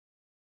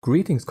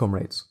Greetings,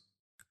 comrades.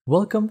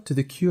 Welcome to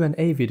the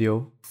Q&A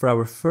video for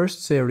our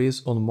first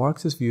series on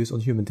Marx's views on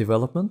human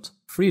development,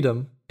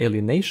 freedom,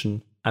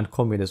 alienation, and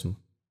communism.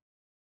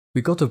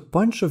 We got a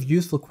bunch of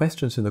useful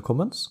questions in the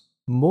comments,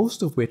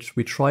 most of which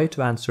we tried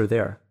to answer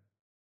there.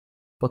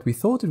 But we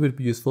thought it would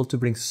be useful to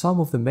bring some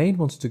of the main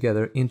ones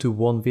together into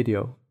one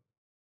video.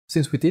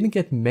 Since we didn't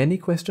get many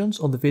questions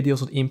on the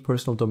videos on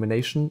impersonal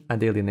domination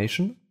and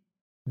alienation,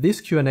 this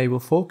Q&A will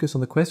focus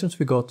on the questions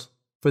we got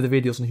for the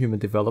videos on human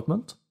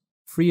development,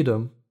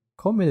 freedom,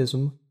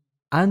 communism,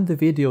 and the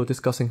video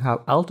discussing how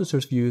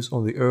Althusser's views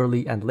on the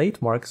early and late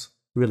Marx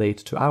relate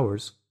to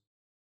ours.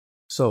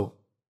 So,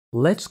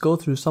 let's go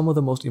through some of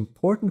the most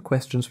important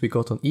questions we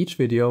got on each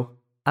video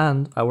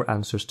and our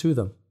answers to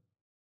them.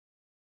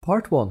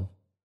 Part 1.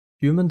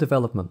 Human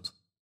development.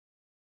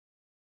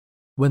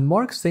 When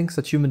Marx thinks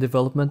that human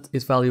development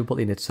is valuable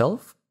in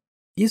itself,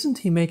 isn't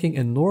he making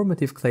a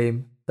normative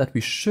claim that we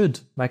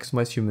should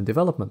maximize human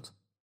development?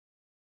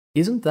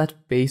 Isn't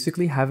that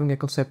basically having a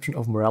conception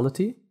of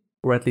morality,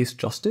 or at least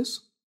justice?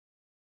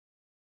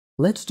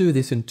 Let's do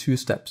this in two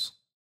steps.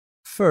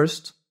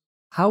 First,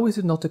 how is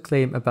it not a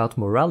claim about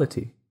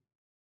morality?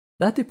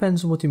 That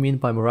depends on what you mean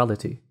by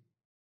morality.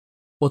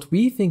 What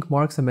we think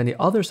Marx and many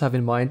others have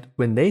in mind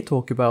when they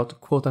talk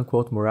about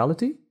quote-unquote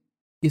morality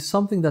is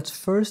something that's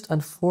first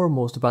and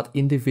foremost about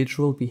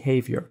individual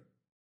behavior,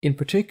 in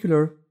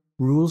particular,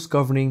 rules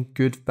governing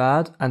good,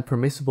 bad, and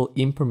permissible,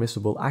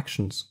 impermissible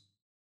actions.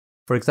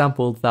 For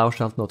example, thou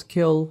shalt not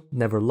kill,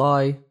 never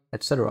lie,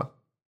 etc.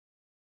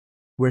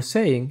 We're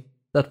saying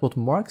that what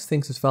Marx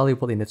thinks is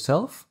valuable in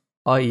itself,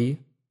 i.e.,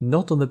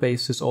 not on the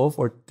basis of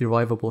or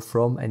derivable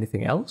from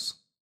anything else,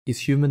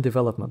 is human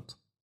development,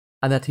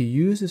 and that he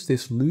uses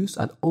this loose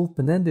and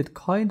open-ended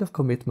kind of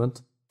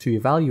commitment to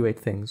evaluate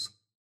things.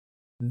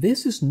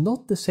 This is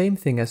not the same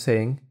thing as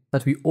saying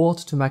that we ought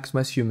to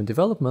maximize human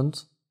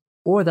development,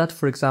 or that,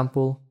 for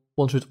example,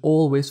 one should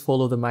always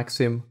follow the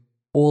maxim,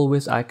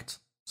 always act,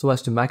 so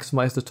as to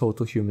maximize the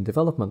total human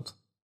development.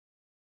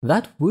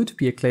 That would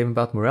be a claim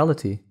about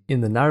morality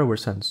in the narrower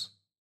sense,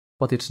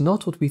 but it's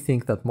not what we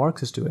think that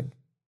Marx is doing.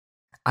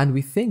 And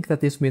we think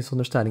that this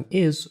misunderstanding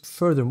is,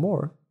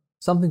 furthermore,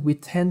 something we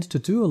tend to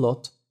do a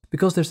lot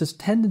because there's this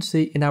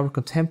tendency in our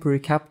contemporary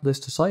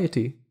capitalist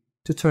society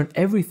to turn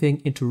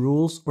everything into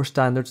rules or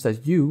standards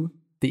that you,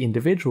 the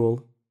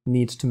individual,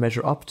 needs to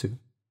measure up to.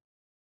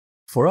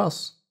 For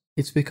us,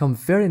 it's become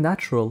very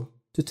natural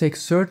to take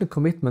certain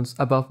commitments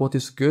about what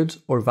is good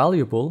or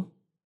valuable,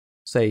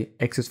 say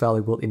X is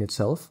valuable in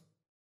itself,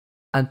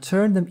 and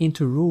turn them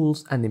into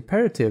rules and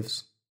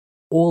imperatives,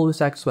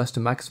 always act so as to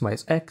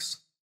maximize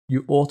X,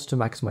 you ought to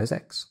maximize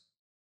X.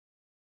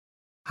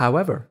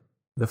 However,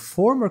 the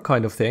former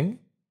kind of thing,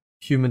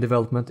 human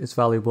development is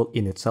valuable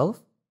in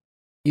itself,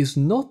 is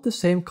not the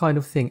same kind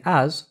of thing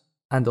as,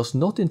 and does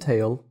not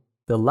entail,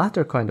 the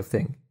latter kind of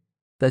thing,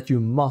 that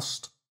you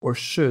must or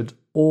should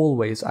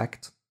always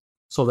act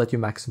so that you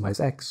maximize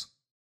X.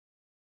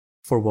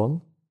 For one,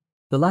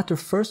 the latter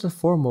first and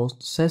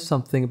foremost says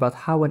something about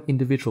how an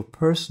individual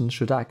person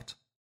should act,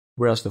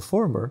 whereas the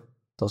former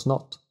does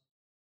not.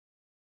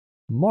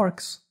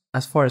 Marx,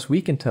 as far as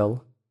we can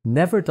tell,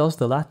 never does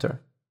the latter.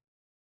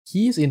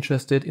 He is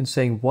interested in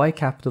saying why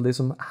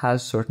capitalism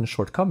has certain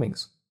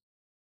shortcomings.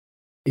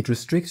 It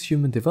restricts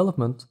human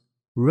development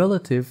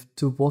relative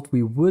to what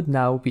we would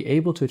now be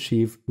able to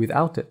achieve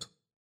without it.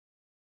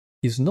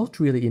 He's not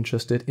really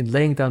interested in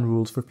laying down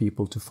rules for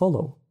people to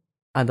follow,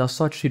 and as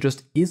such he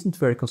just isn't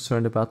very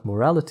concerned about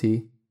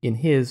morality in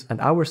his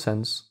and our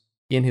sense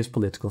in his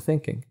political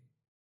thinking.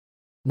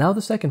 Now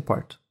the second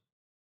part.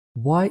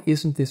 Why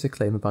isn't this a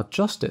claim about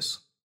justice?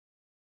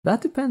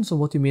 That depends on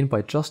what you mean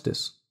by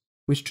justice,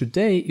 which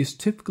today is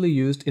typically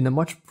used in a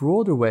much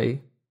broader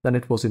way than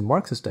it was in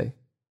Marx's day.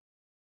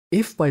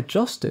 If by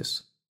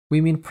justice we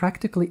mean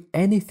practically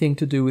anything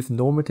to do with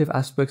normative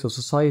aspects of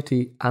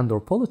society and/or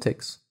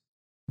politics,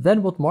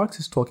 then what Marx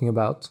is talking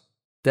about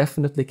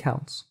definitely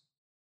counts.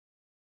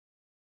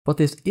 But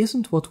this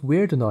isn't what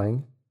we're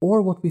denying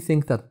or what we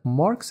think that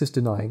Marx is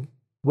denying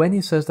when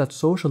he says that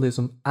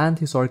socialism and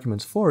his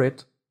arguments for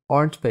it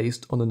aren't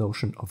based on the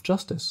notion of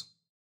justice.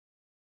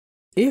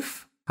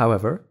 If,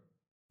 however,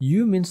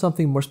 you mean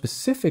something more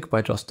specific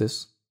by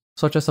justice,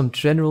 such as some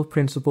general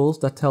principles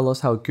that tell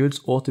us how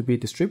goods ought to be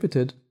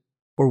distributed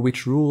or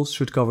which rules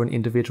should govern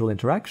individual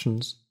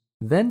interactions,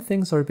 then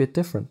things are a bit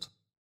different.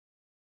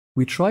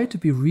 We try to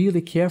be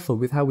really careful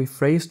with how we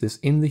phrase this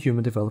in the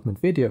human development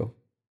video,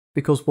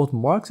 because what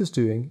Marx is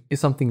doing is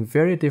something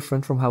very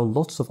different from how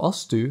lots of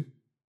us do,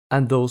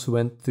 and those who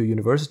went to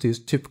universities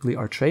typically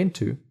are trained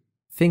to,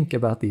 think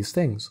about these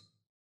things.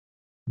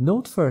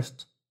 Note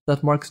first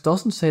that Marx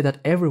doesn't say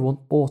that everyone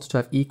ought to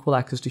have equal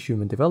access to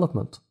human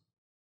development.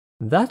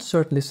 That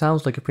certainly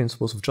sounds like a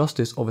principles of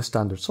justice of a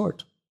standard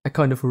sort, a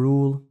kind of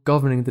rule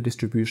governing the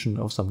distribution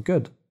of some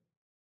good.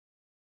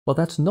 But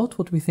that's not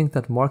what we think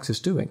that Marx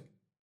is doing.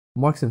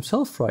 Marx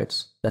himself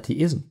writes that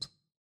he isn't.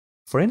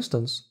 For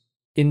instance,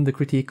 in the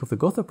Critique of the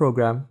Gotha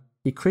program,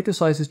 he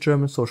criticizes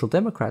German social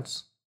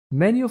democrats,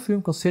 many of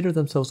whom consider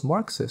themselves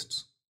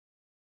Marxists.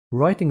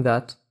 writing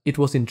that it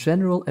was in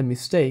general a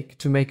mistake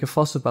to make a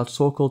fuss about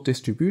so-called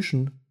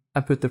distribution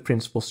and put the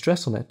principal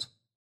stress on it,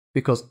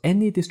 because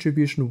any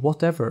distribution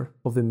whatever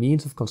of the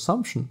means of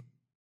consumption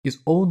is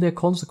only a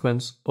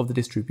consequence of the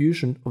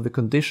distribution of the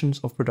conditions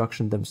of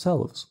production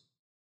themselves.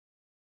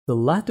 The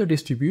latter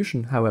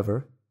distribution,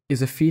 however,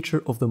 is a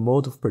feature of the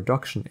mode of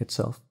production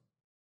itself.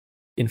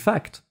 In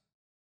fact,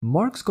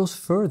 Marx goes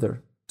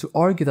further to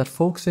argue that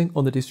focusing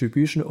on the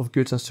distribution of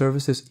goods and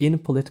services in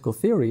political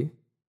theory,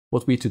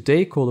 what we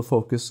today call a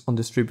focus on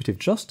distributive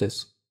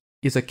justice,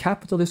 is a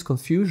capitalist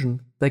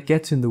confusion that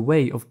gets in the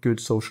way of good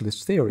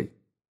socialist theory.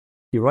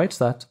 He writes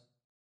that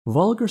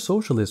vulgar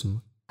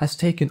socialism has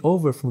taken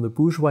over from the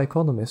bourgeois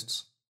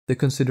economists the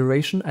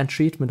consideration and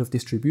treatment of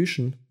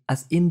distribution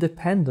as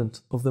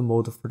independent of the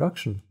mode of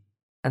production,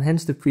 and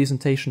hence the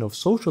presentation of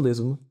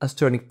socialism as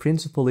turning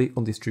principally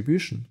on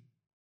distribution.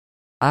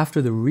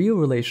 After the real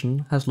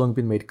relation has long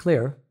been made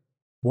clear,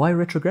 why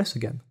retrogress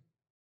again?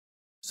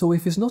 So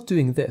if he's not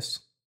doing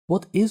this,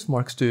 what is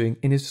Marx doing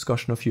in his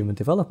discussion of human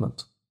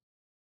development?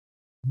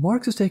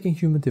 Marx is taking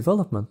human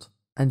development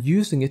and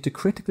using it to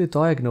critically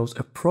diagnose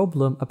a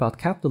problem about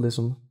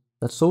capitalism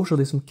that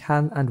socialism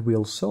can and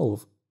will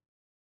solve.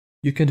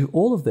 You can do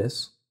all of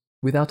this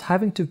without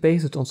having to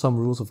base it on some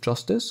rules of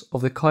justice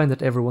of the kind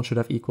that everyone should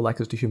have equal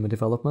access to human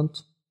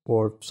development,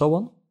 or so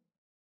on.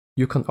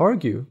 You can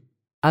argue,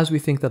 as we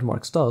think that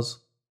Marx does,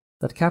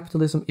 that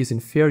capitalism is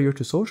inferior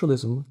to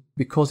socialism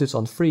because it's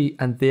unfree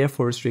and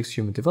therefore restricts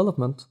human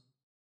development,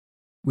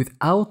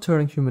 without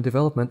turning human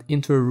development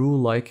into a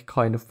rule-like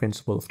kind of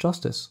principle of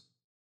justice.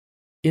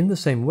 In the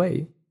same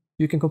way,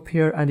 you can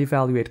compare and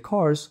evaluate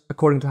cars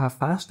according to how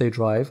fast they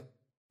drive,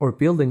 or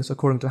buildings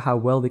according to how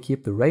well they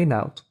keep the rain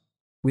out,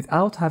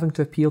 without having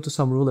to appeal to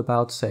some rule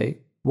about, say,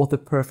 what the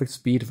perfect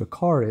speed of a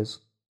car is,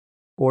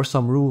 or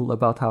some rule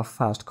about how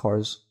fast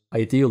cars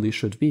ideally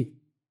should be.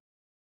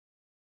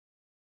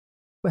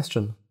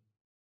 Question: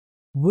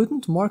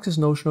 wouldn't Marx's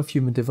notion of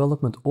human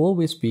development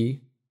always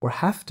be, or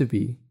have to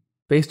be,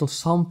 based on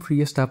some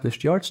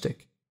pre-established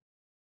yardstick?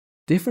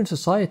 Different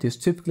societies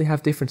typically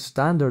have different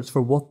standards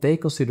for what they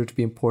consider to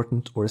be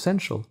important or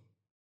essential.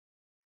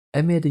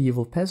 A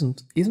medieval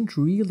peasant isn't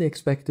really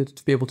expected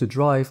to be able to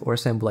drive or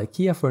assemble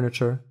IKEA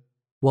furniture,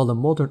 while a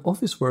modern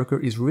office worker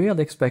is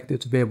rarely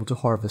expected to be able to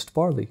harvest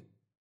barley.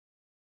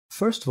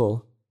 First of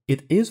all,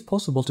 it is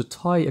possible to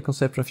tie a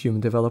conception of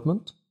human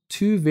development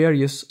to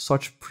various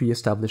such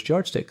pre-established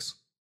yardsticks.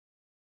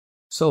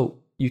 So,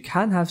 you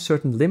can have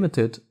certain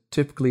limited,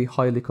 typically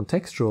highly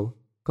contextual,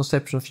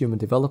 conception of human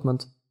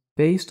development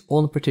based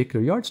on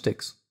particular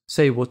yardsticks,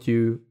 say what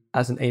you,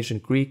 as an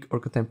ancient Greek or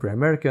contemporary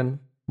American,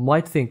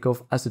 might think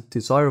of as a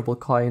desirable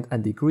kind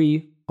and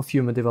degree of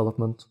human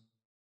development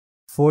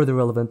for the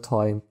relevant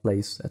time,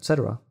 place,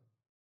 etc.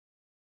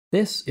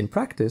 This, in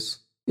practice,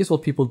 is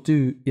what people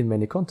do in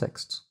many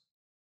contexts.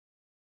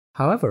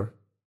 However,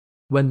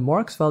 when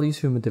Marx values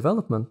human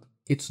development,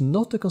 it's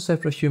not a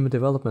concept of human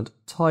development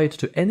tied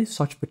to any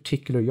such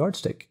particular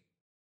yardstick.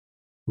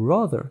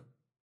 Rather,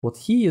 what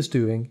he is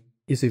doing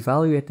is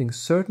evaluating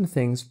certain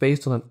things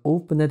based on an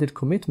open-ended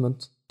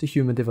commitment to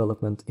human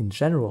development in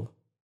general.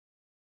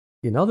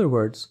 In other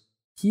words,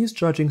 he is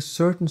judging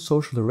certain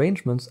social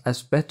arrangements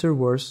as better or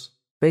worse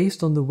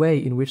based on the way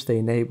in which they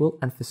enable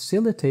and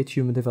facilitate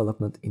human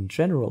development in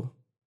general.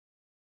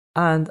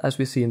 And as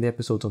we see in the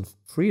episodes on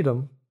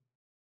freedom,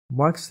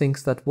 Marx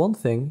thinks that one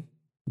thing,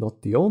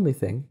 not the only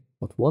thing,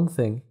 but one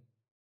thing,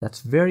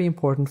 that's very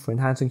important for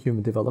enhancing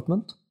human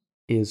development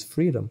is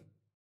freedom.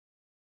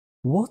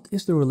 What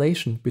is the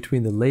relation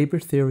between the labor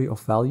theory of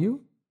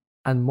value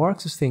and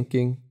Marx's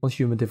thinking on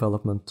human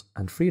development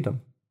and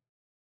freedom?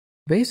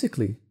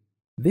 Basically,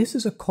 this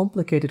is a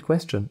complicated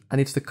question, and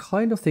it's the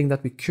kind of thing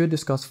that we could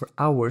discuss for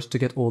hours to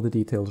get all the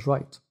details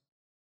right.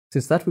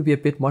 Since that would be a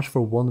bit much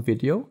for one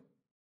video,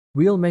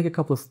 we'll make a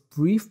couple of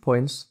brief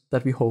points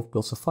that we hope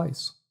will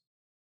suffice.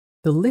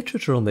 The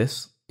literature on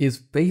this is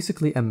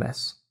basically a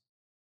mess,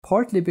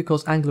 partly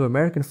because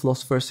Anglo-American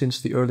philosophers since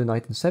the early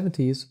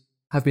 1970s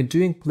have been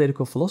doing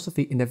political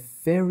philosophy in a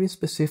very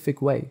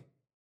specific way,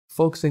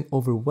 focusing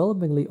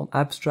overwhelmingly on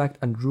abstract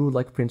and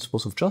rule-like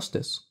principles of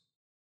justice.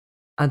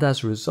 And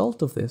as a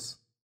result of this,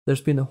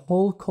 there's been a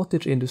whole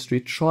cottage industry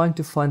trying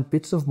to find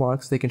bits of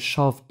Marx they can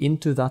shove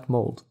into that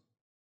mold.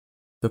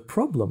 The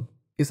problem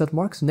is that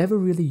Marx never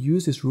really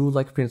uses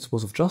rule-like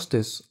principles of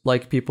justice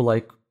like people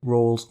like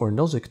Rawls or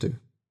Nozick do.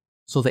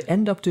 So they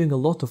end up doing a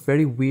lot of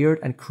very weird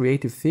and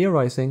creative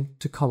theorizing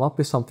to come up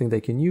with something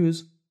they can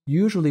use,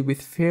 usually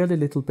with fairly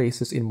little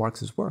basis in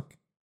Marx's work.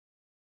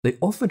 They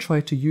often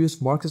try to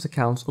use Marx's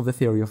accounts of the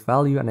theory of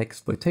value and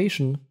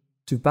exploitation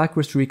to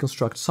backwards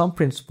reconstruct some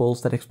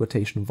principles that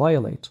exploitation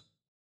violate.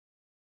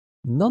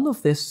 None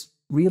of this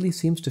really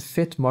seems to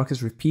fit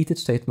Marx's repeated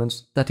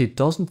statements that he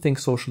doesn't think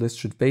socialists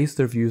should base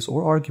their views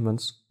or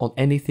arguments on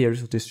any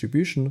theories of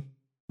distribution,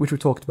 which we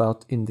talked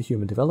about in the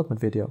human development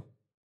video.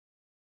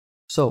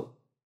 So,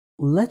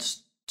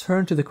 let's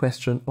turn to the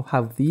question of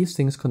how these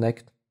things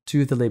connect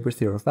to the labor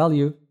theory of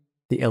value,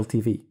 the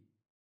LTV.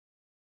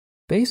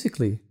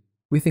 Basically,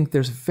 we think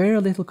there's very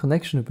little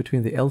connection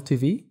between the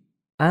LTV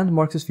and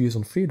Marx's views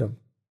on freedom.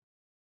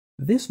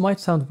 This might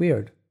sound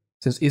weird,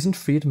 since isn't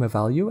freedom a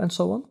value and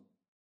so on?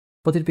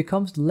 But it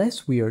becomes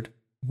less weird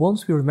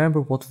once we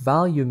remember what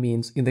value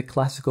means in the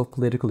classical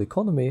political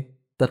economy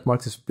that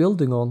Marx is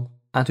building on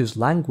and whose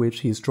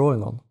language he is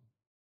drawing on.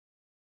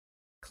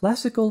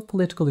 Classical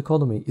political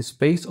economy is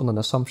based on an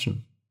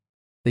assumption.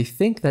 They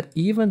think that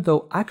even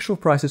though actual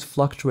prices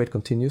fluctuate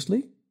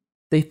continuously,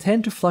 they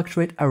tend to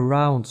fluctuate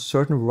around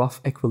certain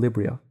rough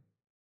equilibria.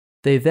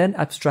 They then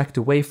abstract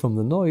away from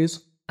the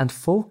noise and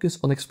focus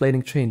on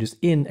explaining changes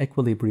in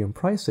equilibrium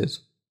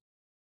prices.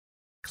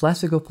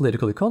 Classical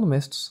political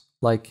economists,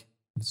 like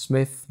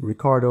Smith,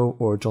 Ricardo,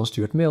 or John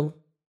Stuart Mill,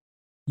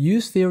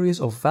 use theories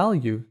of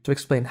value to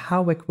explain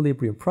how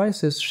equilibrium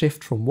prices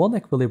shift from one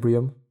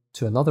equilibrium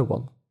to another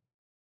one.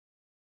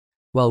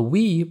 While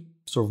we,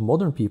 sort of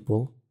modern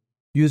people,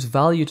 use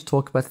value to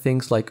talk about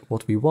things like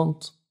what we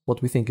want,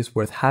 what we think is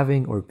worth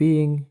having or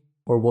being,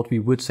 or what we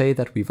would say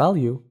that we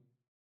value,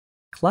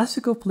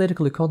 classical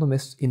political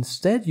economists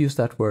instead use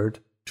that word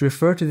to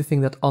refer to the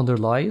thing that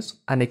underlies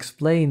and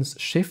explains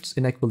shifts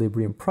in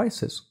equilibrium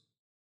prices.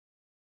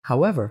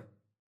 However,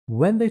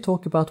 when they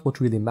talk about what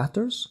really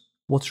matters,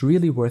 what's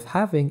really worth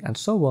having, and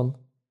so on,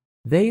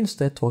 they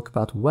instead talk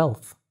about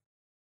wealth.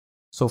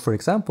 So for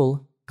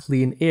example,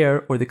 clean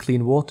air or the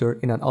clean water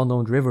in an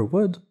unknown river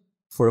would,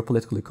 for a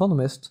political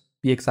economist,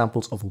 be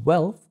examples of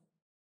wealth,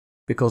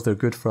 because they're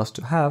good for us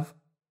to have,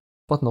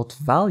 but not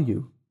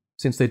value,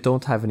 since they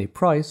don't have any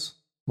price,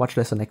 much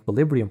less an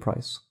equilibrium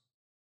price.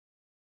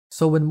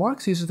 So when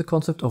Marx uses the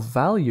concept of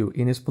value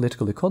in his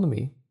political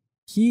economy,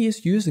 he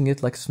is using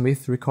it like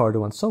Smith,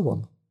 Ricardo, and so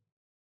on.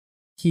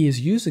 He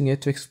is using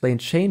it to explain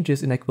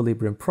changes in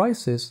equilibrium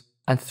prices,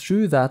 and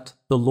through that,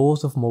 the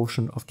laws of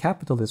motion of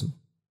capitalism.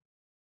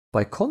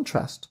 By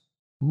contrast,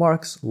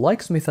 Marx,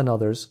 like Smith and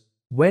others,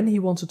 when he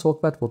wants to talk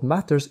about what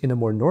matters in a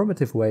more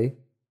normative way,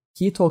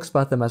 he talks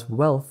about them as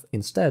wealth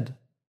instead.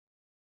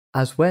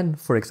 As when,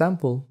 for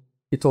example,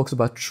 he talks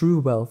about true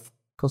wealth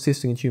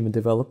consisting in human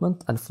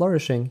development and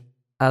flourishing,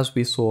 as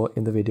we saw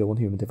in the video on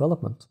human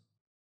development.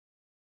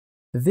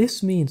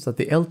 This means that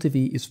the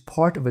LTV is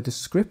part of a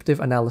descriptive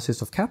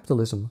analysis of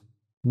capitalism,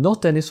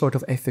 not any sort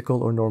of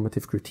ethical or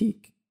normative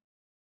critique.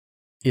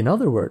 In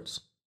other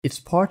words, it's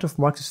part of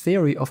Marx's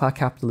theory of how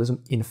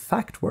capitalism in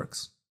fact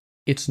works.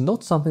 It's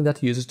not something that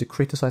he uses to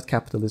criticize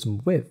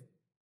capitalism with.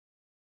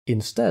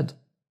 Instead,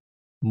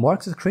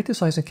 Marx is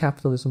criticizing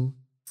capitalism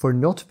for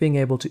not being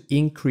able to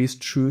increase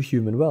true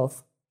human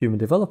wealth, human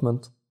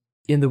development,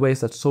 in the ways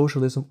that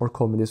socialism or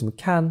communism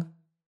can,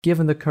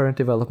 given the current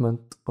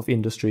development of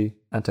industry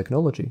and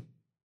technology.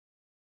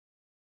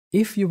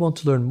 If you want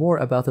to learn more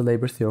about the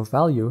labor theory of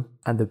value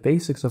and the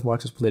basics of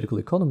Marx's political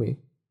economy,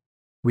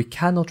 we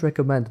cannot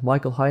recommend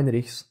Michael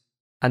Heinrich's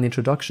An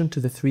Introduction to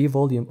the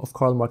 3-volume of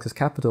Karl Marx's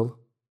Capital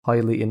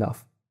highly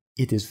enough.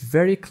 It is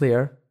very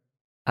clear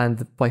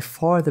and by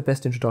far the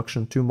best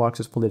introduction to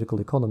Marx's political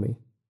economy,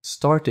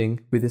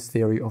 starting with his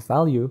theory of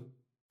value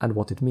and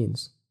what it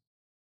means.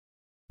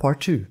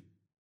 Part 2.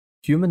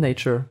 Human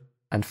nature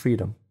and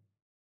freedom.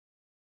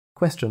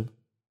 Question.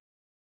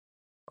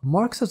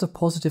 Marx has a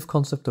positive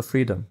concept of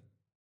freedom,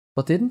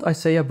 but didn't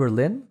Isaiah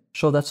Berlin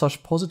show that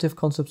such positive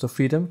concepts of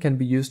freedom can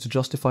be used to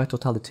justify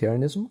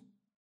totalitarianism?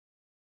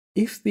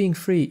 If being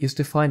free is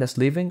defined as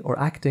living or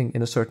acting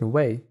in a certain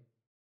way,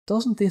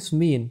 doesn't this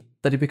mean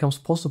that it becomes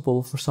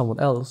possible for someone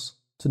else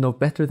to know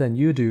better than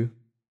you do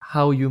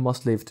how you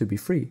must live to be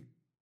free?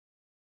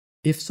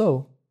 If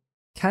so,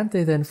 can't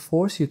they then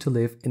force you to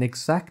live in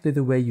exactly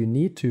the way you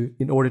need to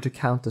in order to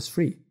count as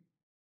free?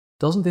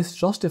 Doesn't this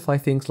justify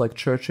things like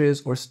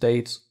churches or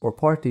states or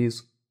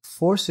parties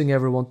forcing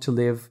everyone to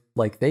live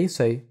like they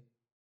say,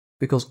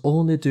 because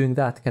only doing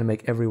that can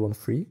make everyone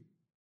free?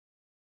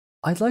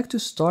 I'd like to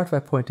start by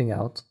pointing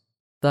out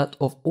that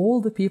of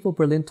all the people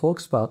Berlin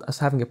talks about as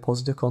having a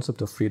positive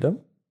concept of freedom,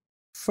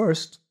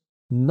 first,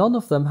 none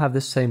of them have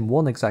the same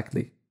one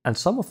exactly, and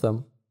some of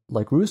them,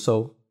 like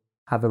Rousseau,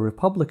 have a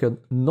Republican,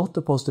 not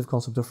a positive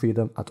concept of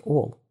freedom at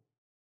all.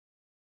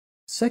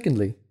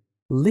 Secondly,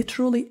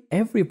 literally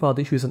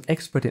everybody who is an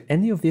expert in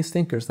any of these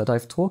thinkers that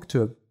I've talked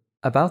to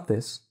about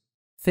this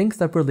thinks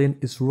that Berlin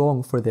is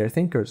wrong for their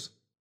thinkers,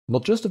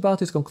 not just about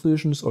his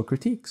conclusions or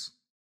critiques,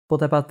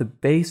 but about the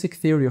basic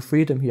theory of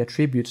freedom he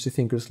attributes to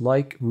thinkers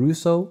like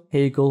Rousseau,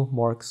 Hegel,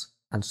 Marx,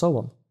 and so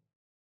on.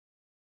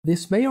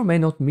 This may or may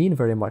not mean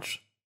very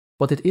much,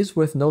 but it is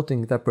worth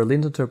noting that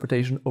Berlin's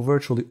interpretation of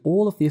virtually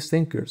all of these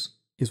thinkers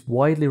is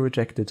widely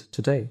rejected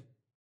today.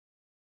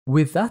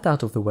 With that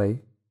out of the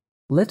way,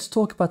 let's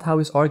talk about how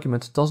his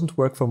argument doesn't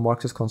work for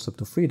Marx's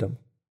concept of freedom.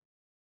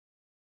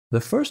 The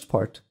first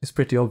part is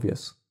pretty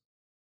obvious.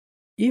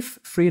 If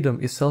freedom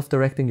is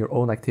self-directing your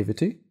own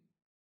activity,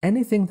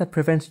 anything that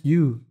prevents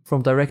you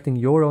from directing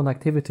your own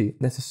activity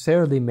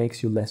necessarily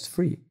makes you less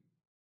free.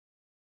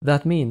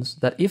 That means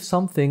that if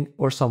something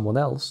or someone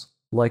else,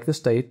 like the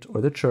state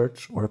or the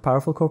church or a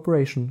powerful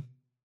corporation,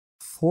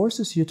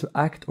 forces you to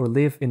act or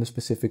live in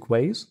specific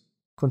ways,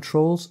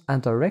 controls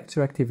and directs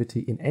your activity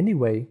in any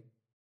way,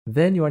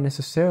 then you are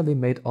necessarily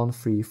made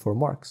unfree for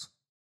Marx.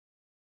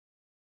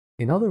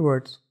 In other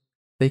words,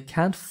 they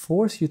can't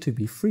force you to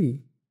be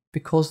free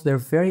because their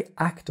very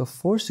act of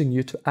forcing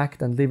you to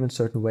act and live in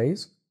certain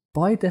ways,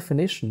 by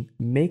definition,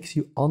 makes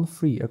you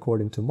unfree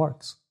according to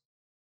Marx.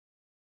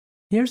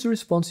 Here's a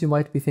response you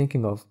might be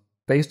thinking of,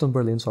 based on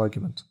Berlin's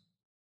argument.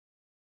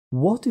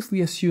 What if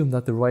we assume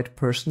that the right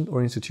person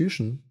or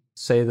institution,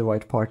 say the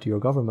right party or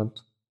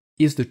government,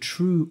 is the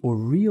true or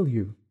real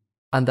you,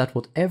 and that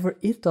whatever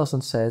it does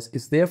and says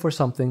is therefore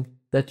something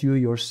that you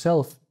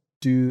yourself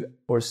do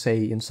or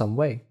say in some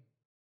way?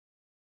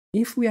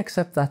 If we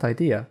accept that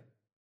idea,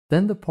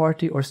 then the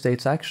party or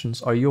state's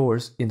actions are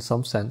yours in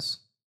some sense,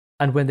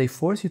 and when they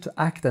force you to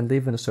act and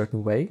live in a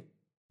certain way,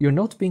 you're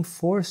not being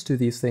forced to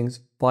these things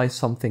by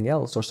something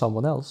else or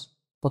someone else,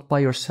 but by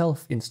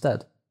yourself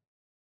instead.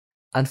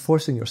 And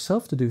forcing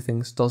yourself to do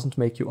things doesn't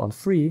make you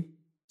unfree,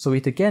 so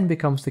it again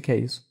becomes the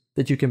case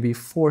that you can be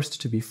forced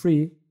to be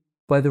free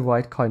by the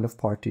right kind of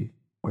party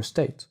or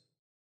state.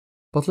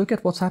 But look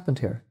at what's happened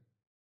here.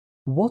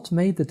 What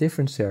made the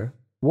difference here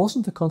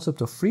wasn't the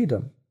concept of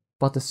freedom,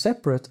 but a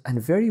separate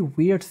and very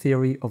weird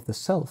theory of the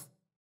self.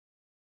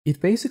 It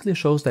basically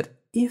shows that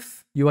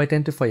if you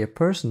identify a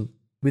person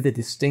with a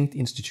distinct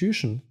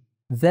institution,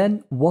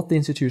 then what the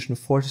institution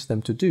forces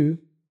them to do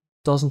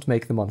doesn't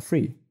make them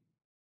unfree.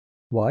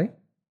 Why?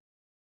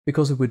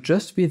 Because it would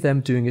just be them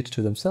doing it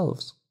to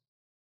themselves.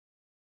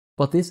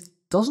 But this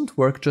doesn't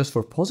work just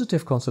for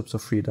positive concepts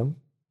of freedom,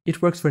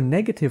 it works for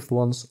negative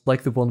ones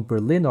like the one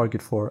Berlin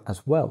argued for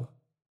as well,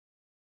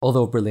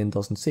 although Berlin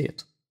doesn't see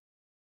it.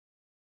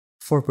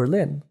 For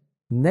Berlin,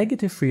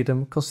 negative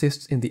freedom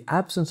consists in the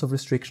absence of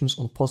restrictions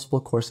on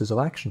possible courses of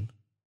action.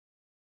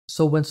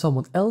 So when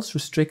someone else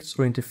restricts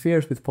or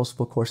interferes with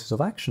possible courses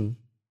of action,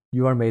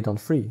 you are made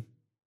unfree.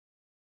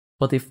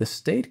 But if the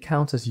state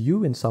counts as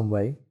you in some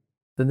way,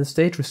 then the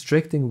state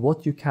restricting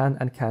what you can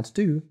and can't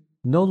do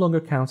no longer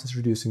counts as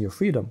reducing your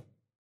freedom.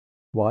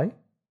 Why?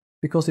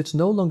 Because it's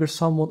no longer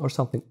someone or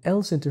something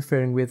else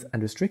interfering with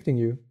and restricting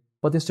you,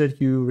 but instead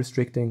you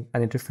restricting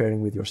and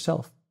interfering with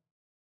yourself.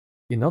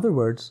 In other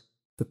words,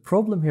 the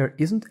problem here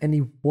isn't any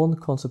one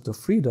concept of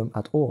freedom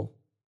at all,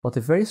 but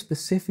a very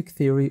specific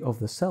theory of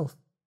the self.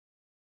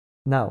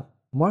 Now,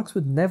 Marx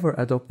would never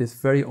adopt this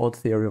very odd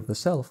theory of the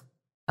self,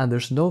 and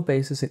there's no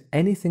basis in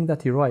anything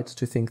that he writes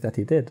to think that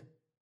he did.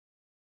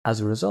 As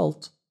a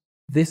result,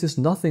 this is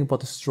nothing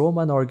but a straw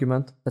man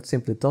argument that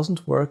simply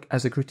doesn't work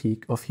as a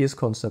critique of his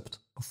concept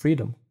of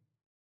freedom.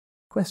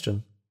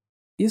 Question: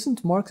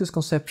 isn't Marx's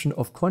conception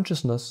of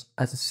consciousness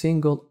as a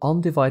single,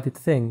 undivided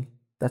thing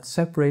that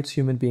separates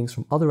human beings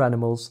from other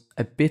animals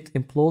a bit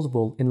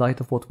implausible in light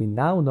of what we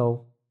now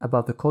know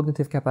about the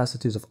cognitive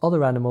capacities of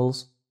other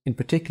animals, in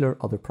particular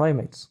other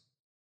primates?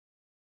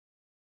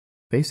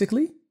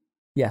 Basically,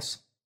 yes.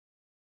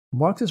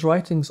 Marx's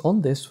writings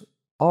on this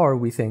are,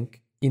 we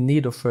think, in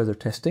need of further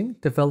testing,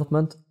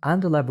 development,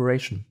 and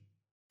elaboration,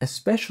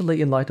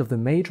 especially in light of the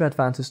major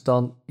advances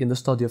done in the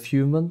study of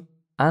human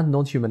and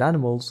non-human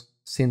animals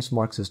since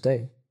Marx's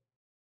day.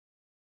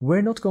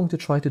 We're not going to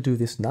try to do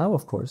this now,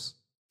 of course,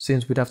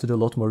 since we'd have to do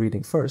a lot more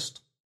reading first,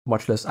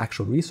 much less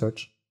actual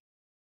research,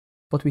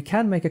 but we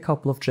can make a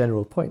couple of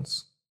general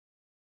points.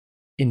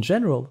 In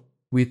general,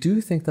 we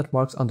do think that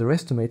Marx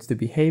underestimates the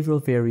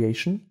behavioral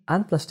variation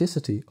and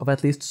plasticity of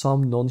at least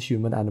some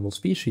non-human animal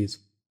species,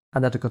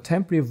 and that a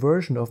contemporary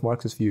version of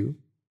Marx's view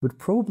would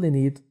probably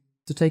need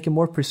to take a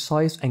more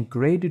precise and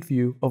graded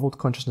view of what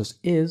consciousness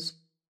is,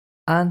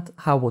 and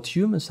how what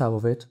humans have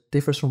of it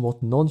differs from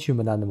what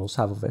non-human animals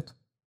have of it.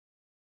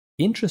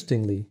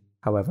 Interestingly,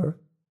 however,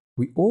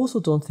 we also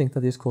don't think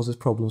that this causes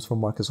problems for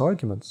Marx's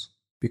arguments,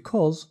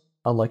 because,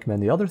 unlike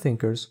many other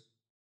thinkers,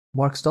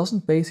 Marx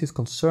doesn't base his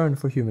concern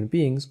for human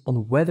beings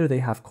on whether they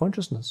have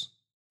consciousness,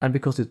 and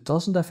because it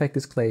doesn't affect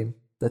his claim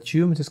that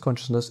humans'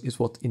 consciousness is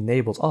what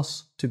enables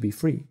us to be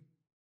free.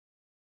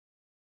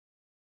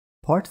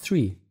 Part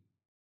 3.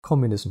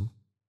 Communism.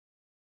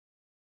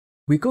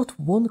 We got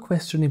one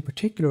question in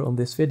particular on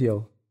this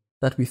video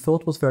that we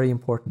thought was very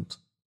important.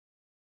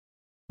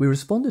 We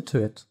responded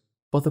to it,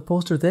 but the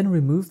poster then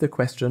removed the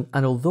question,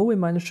 and although we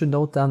managed to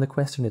note down the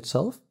question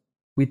itself,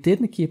 we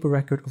didn't keep a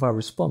record of our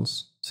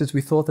response, since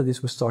we thought that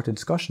this would start a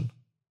discussion.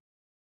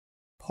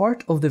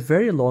 Part of the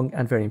very long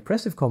and very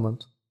impressive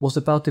comment was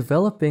about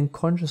developing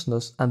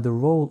consciousness and the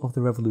role of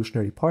the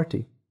Revolutionary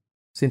Party.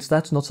 Since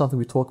that's not something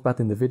we talk about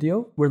in the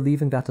video, we're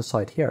leaving that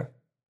aside here.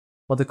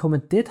 But the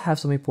comment did have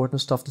some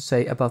important stuff to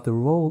say about the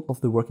role of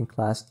the working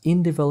class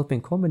in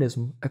developing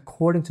communism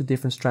according to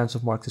different strands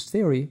of Marxist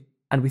theory,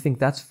 and we think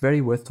that's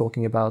very worth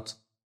talking about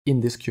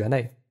in this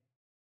Q&A.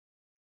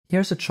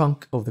 Here's a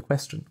chunk of the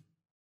question.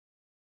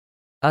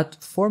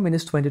 At 4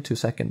 minutes 22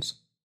 seconds.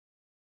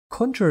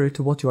 Contrary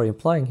to what you are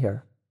implying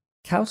here,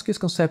 Kautsky's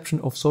conception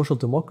of social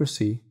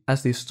democracy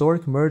as the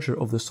historic merger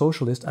of the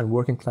socialist and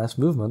working class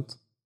movement,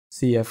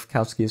 cf.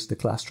 Kautsky's The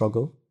Class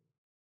Struggle,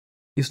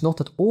 is not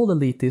at all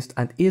elitist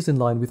and is in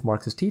line with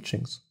Marx's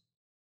teachings.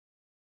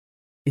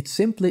 It's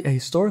simply a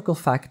historical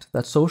fact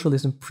that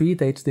socialism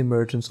predates the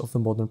emergence of the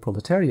modern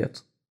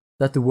proletariat,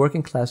 that the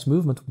working class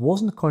movement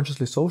wasn't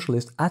consciously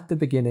socialist at the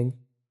beginning,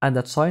 and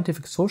that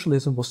scientific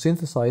socialism was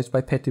synthesized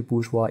by petty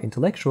bourgeois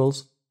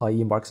intellectuals,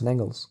 i.e. Marx and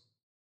Engels.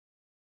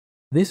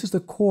 This is the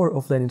core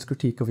of Lenin's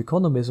critique of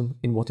economism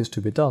in What is to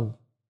be Done,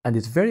 and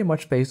is very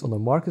much based on a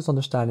Marxist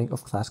understanding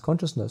of class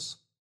consciousness.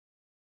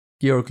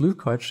 Georg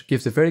Lukács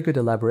gives a very good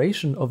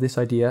elaboration of this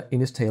idea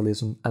in his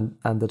Taylism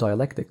and the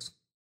Dialectics.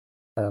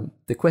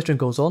 The question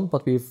goes on,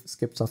 but we've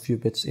skipped a few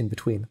bits in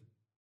between.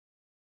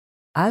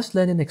 As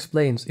Lenin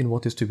explains in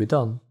What is to be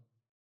Done,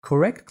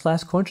 correct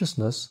class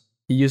consciousness,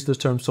 he used the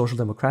term social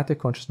democratic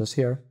consciousness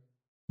here,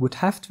 would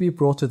have to be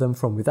brought to them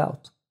from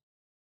without.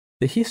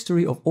 The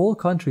history of all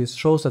countries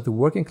shows that the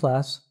working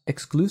class,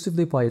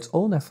 exclusively by its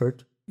own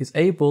effort, is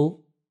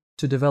able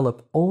to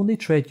develop only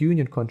trade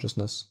union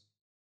consciousness.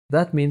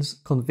 That means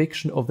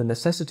conviction of the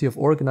necessity of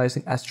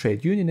organizing as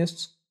trade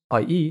unionists,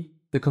 i.e.,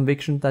 the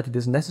conviction that it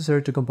is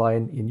necessary to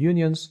combine in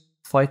unions,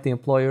 fight the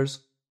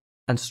employers,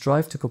 and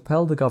strive to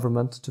compel the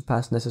government to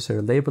pass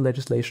necessary labor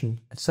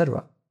legislation,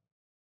 etc.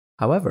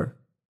 However,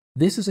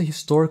 this is a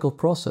historical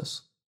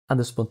process, and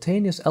the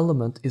spontaneous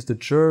element is the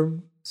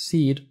germ,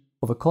 seed,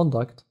 of a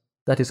conduct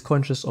that is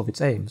conscious of its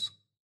aims.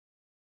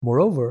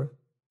 Moreover,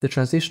 the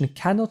transition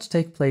cannot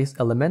take place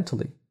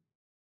elementally.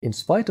 In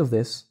spite of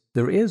this,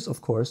 there is,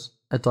 of course,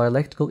 a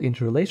dialectical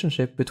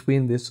interrelationship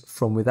between this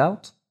from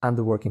without and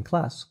the working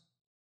class.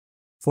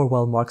 For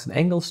while Marx and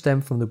Engels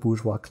stem from the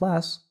bourgeois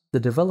class, the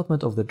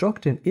development of the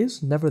doctrine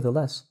is,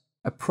 nevertheless,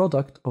 a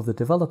product of the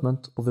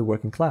development of the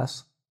working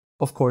class,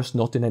 of course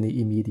not in any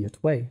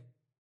immediate way.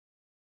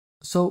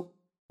 So,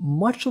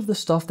 much of the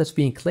stuff that's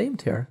being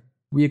claimed here,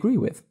 we agree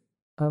with.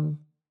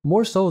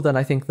 More so than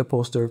I think the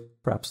poster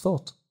perhaps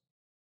thought.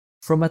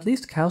 From at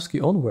least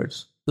Kautsky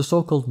onwards, the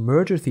so-called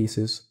merger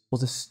thesis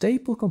was a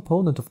staple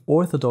component of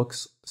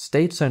orthodox,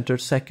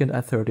 state-centered second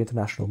and third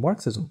international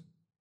Marxism.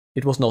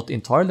 It was not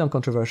entirely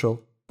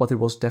uncontroversial, but it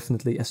was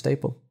definitely a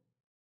staple.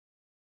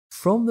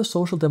 From the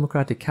social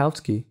democratic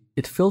Kautsky,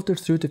 it filtered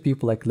through to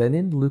people like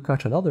Lenin,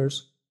 Lukács and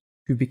others,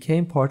 who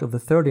became part of the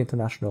Third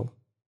International.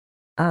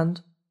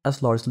 And,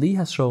 as Lars Lee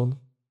has shown,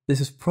 this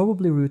is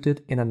probably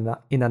rooted in an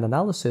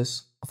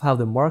analysis of how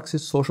the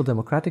Marxist Social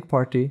Democratic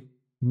Party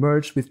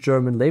merged with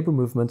German labor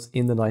movements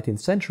in the 19th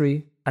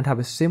century and how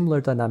a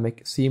similar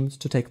dynamic seemed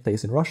to take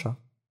place in Russia.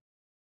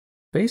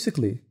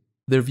 Basically,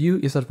 their view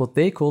is that what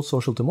they call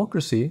social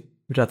democracy,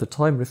 which at the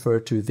time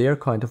referred to their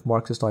kind of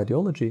Marxist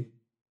ideology,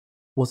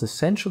 was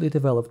essentially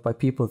developed by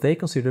people they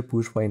considered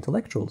bourgeois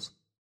intellectuals,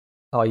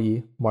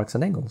 i.e. Marx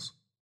and Engels.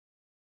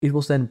 It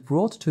was then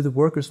brought to the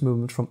workers'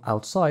 movement from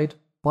outside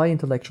by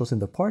intellectuals in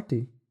the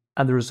party,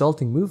 and the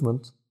resulting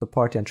movement, the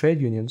party and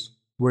trade unions,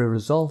 were a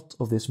result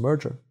of this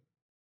merger.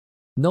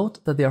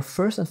 Note that they are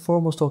first and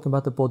foremost talking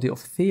about the body of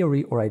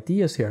theory or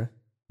ideas here,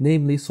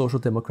 namely social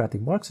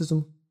democratic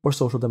Marxism or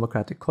social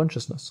democratic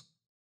consciousness.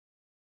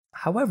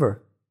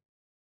 However,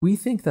 we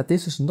think that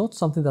this is not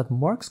something that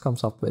Marx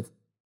comes up with,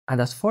 and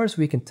as far as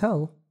we can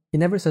tell, he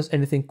never says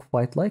anything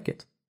quite like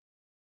it.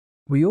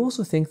 We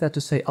also think that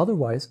to say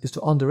otherwise is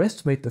to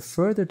underestimate the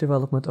further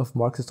development of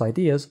Marxist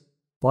ideas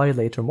by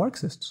later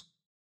Marxists.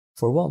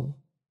 For one,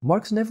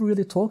 Marx never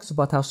really talks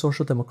about how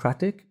social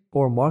democratic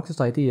or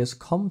Marxist ideas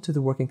come to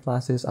the working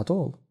classes at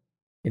all.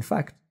 In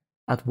fact,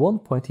 at one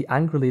point he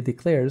angrily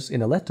declares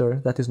in a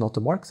letter that he's not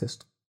a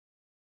Marxist.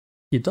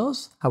 He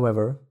does,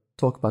 however,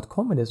 talk about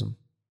communism,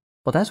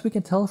 but as we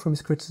can tell from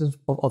his criticism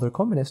of other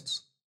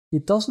communists, he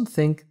doesn't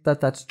think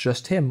that that's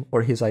just him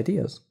or his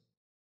ideas.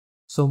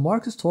 So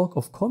Marx's talk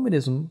of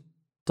communism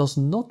does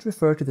not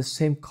refer to the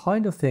same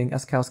kind of thing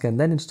as Kautsky and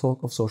Lenin's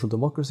talk of social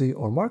democracy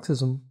or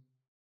Marxism,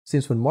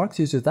 since when Marx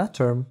uses that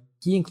term,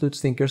 he includes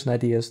thinkers and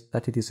ideas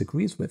that he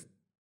disagrees with.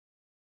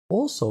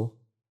 Also,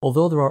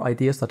 although there are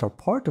ideas that are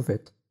part of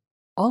it,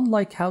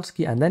 unlike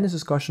Kautsky and Lenin's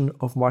discussion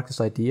of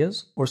Marxist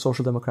ideas or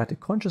social democratic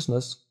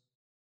consciousness,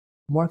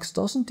 Marx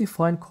doesn't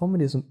define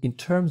communism in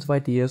terms of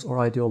ideas or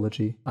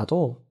ideology at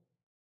all.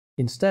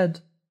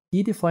 Instead,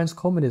 he defines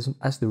communism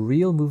as the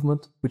real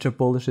movement which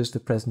abolishes the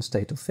present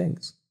state of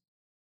things.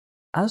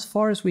 As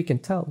far as we can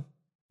tell,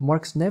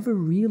 Marx never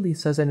really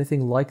says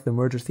anything like the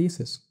merger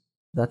thesis.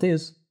 That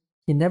is,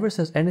 he never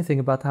says anything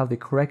about how the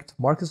correct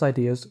Marxist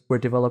ideas were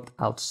developed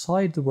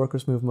outside the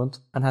workers' movement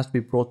and has to be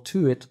brought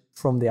to it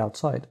from the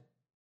outside.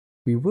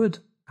 We would,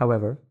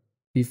 however,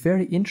 be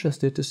very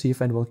interested to see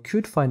if anyone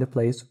could find a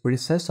place where he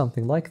says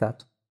something like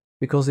that,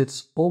 because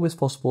it's always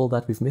possible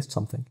that we've missed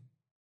something.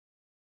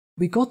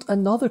 We got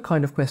another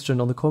kind of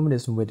question on the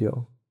communism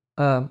video.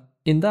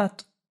 In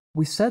that,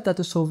 we said that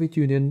the Soviet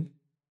Union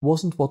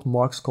wasn't what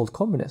Marx called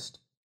communist.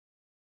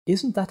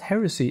 Isn't that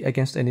heresy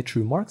against any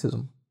true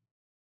Marxism?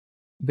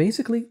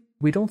 Basically,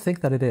 we don't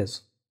think that it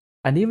is.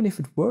 And even if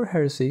it were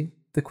heresy,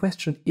 the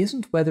question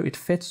isn't whether it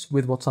fits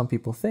with what some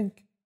people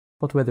think,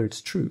 but whether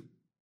it's true.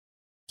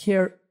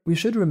 Here, we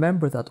should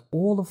remember that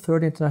all of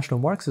Third International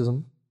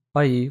Marxism,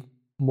 i.e.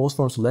 most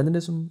forms of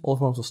Leninism, all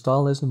forms of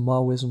Stalinism,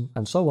 Maoism,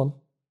 and so on,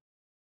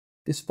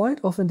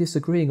 despite often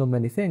disagreeing on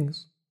many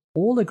things,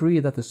 all agree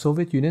that the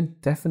Soviet Union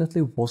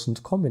definitely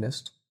wasn't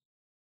communist.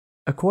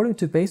 According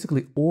to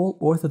basically all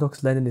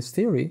orthodox Leninist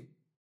theory,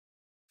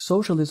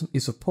 socialism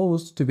is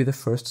supposed to be the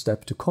first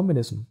step to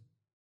communism,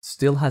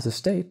 still has a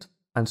state,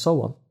 and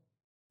so on,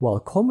 while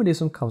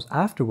communism comes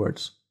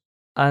afterwards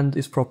and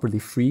is properly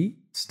free,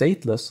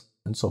 stateless,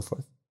 and so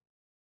forth.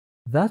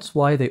 That's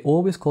why they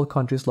always call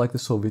countries like the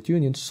Soviet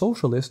Union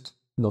socialist,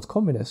 not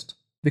communist,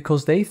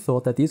 because they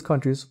thought that these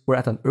countries were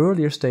at an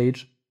earlier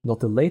stage, not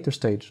the later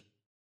stage.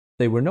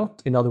 They were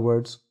not, in other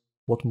words,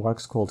 what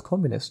Marx called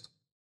communist.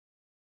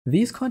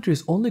 These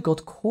countries only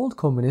got called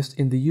communist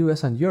in the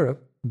US and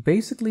Europe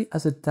basically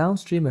as a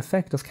downstream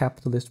effect of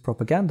capitalist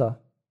propaganda,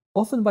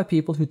 often by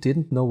people who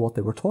didn't know what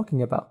they were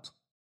talking about.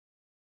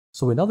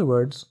 So in other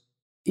words,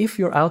 if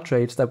you're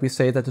outraged that we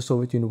say that the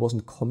Soviet Union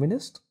wasn't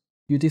communist,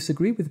 you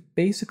disagree with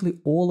basically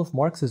all of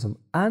Marxism,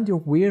 and you're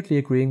weirdly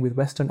agreeing with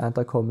Western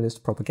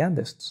anti-communist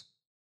propagandists.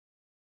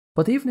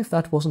 But even if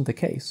that wasn't the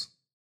case,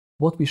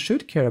 what we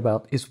should care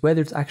about is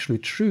whether it's actually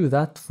true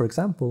that, for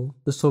example,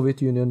 the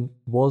Soviet Union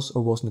was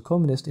or wasn't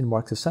communist in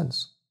Marx's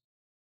sense.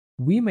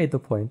 We made the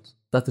point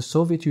that the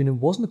Soviet Union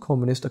wasn't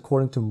communist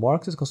according to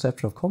Marx's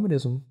conception of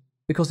communism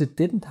because it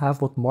didn't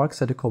have what Marx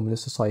said a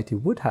communist society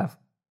would have.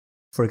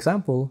 For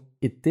example,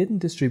 it didn't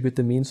distribute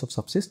the means of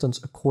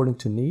subsistence according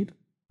to need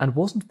and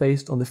wasn't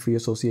based on the free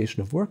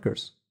association of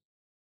workers.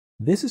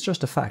 This is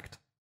just a fact,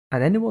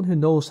 and anyone who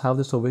knows how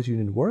the Soviet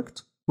Union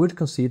worked would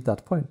concede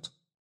that point.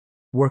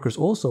 Workers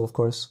also, of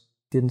course,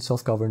 didn't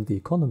self-govern the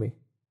economy.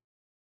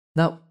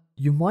 Now,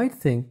 you might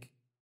think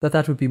that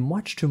that would be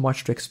much too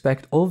much to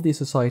expect of these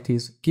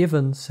societies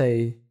given,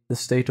 say, the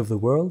state of the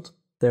world,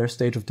 their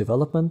stage of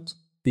development,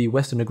 the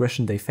Western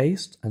aggression they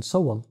faced, and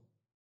so on.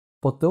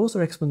 But those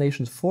are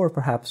explanations for,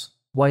 perhaps,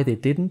 why they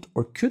didn't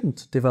or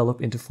couldn't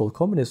develop into full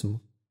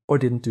communism, or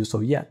didn't do so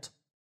yet.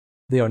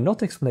 They are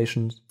not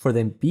explanations for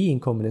them being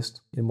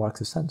communist in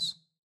Marx's sense.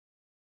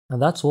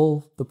 And that's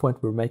all the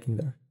point we're making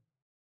there.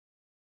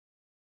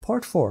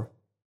 Part 4.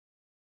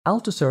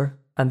 Althusser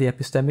and the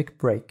epistemic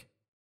break.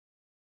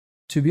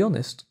 To be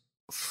honest,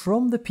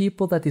 from the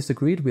people that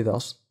disagreed with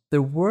us,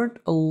 there weren't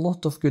a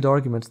lot of good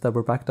arguments that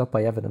were backed up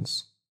by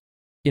evidence.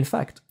 In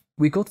fact,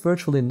 we got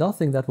virtually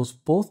nothing that was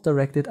both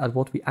directed at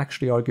what we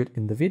actually argued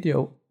in the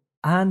video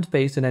and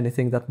based on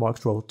anything that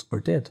Marx wrote or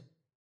did.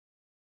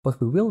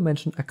 But we will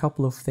mention a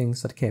couple of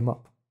things that came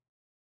up.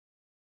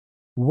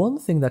 One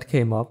thing that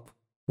came up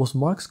was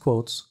Marx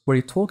quotes where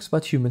he talks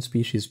about human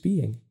species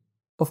being.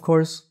 Of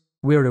course,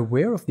 we are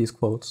aware of these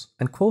quotes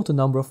and quote a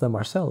number of them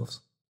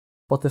ourselves.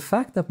 But the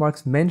fact that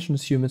Marx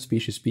mentions human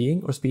species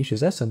being or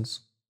species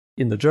essence,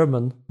 in the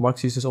German,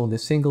 Marx uses only a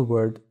single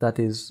word that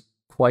is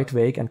quite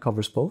vague and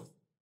covers both,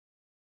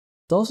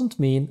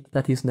 doesn't mean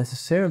that he's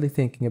necessarily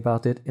thinking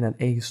about it in an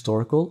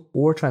ahistorical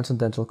or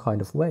transcendental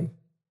kind of way.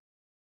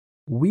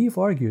 We've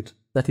argued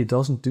that he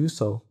doesn't do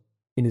so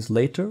in his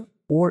later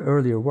or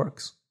earlier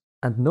works,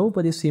 and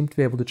nobody seemed to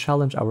be able to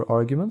challenge our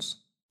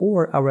arguments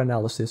or our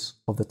analysis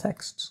of the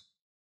texts.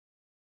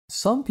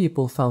 Some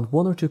people found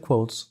one or two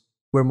quotes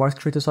where Marx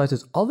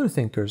criticizes other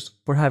thinkers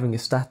for having a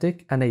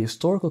static and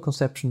ahistorical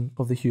conception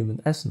of the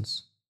human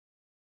essence.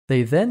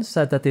 They then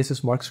said that this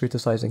is Marx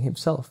criticizing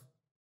himself.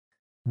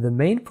 The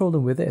main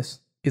problem with this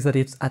is that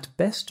it's at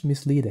best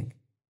misleading.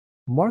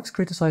 Marx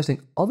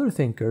criticizing other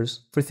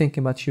thinkers for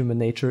thinking about human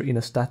nature in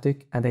a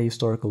static and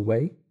ahistorical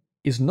way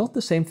is not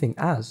the same thing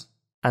as,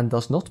 and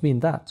does not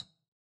mean that,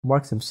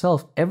 Marx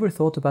himself ever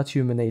thought about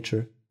human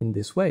nature in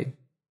this way.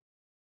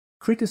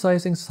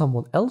 Criticizing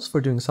someone else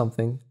for doing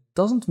something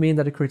doesn't mean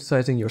that you're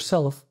criticizing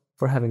yourself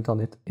for having done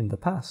it in the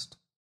past.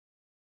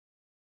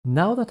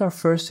 Now that our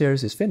first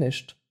series is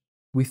finished,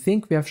 we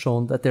think we have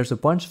shown that there's a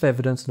bunch of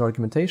evidence and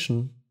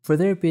argumentation for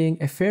there being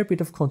a fair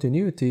bit of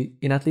continuity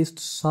in at least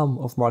some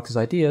of Marx's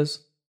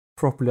ideas,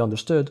 properly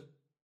understood,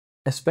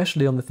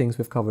 especially on the things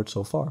we've covered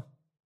so far.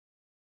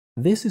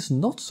 This is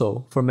not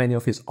so for many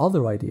of his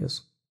other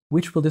ideas,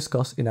 which we'll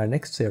discuss in our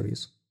next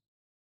series,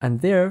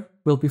 and there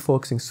we'll be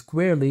focusing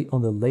squarely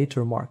on the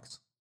later Marx.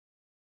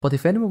 But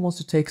if anyone wants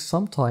to take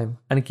some time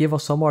and give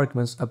us some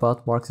arguments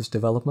about Marx's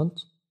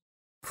development,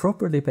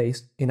 properly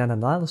based in an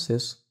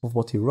analysis of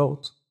what he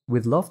wrote,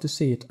 we'd love to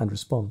see it and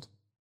respond.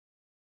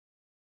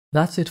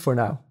 That's it for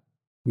now.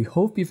 We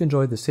hope you've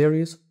enjoyed the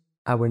series.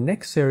 Our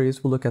next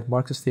series will look at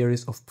Marx's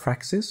theories of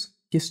praxis,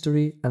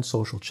 history, and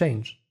social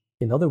change.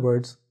 In other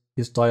words,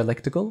 his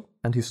dialectical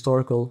and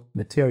historical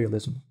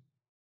materialism.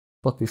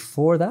 But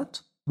before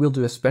that, we'll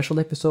do a special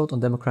episode on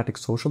democratic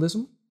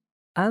socialism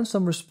and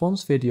some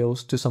response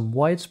videos to some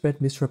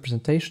widespread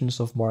misrepresentations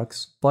of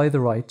Marx by the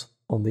right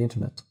on the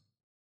internet.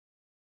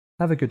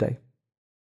 Have a good day.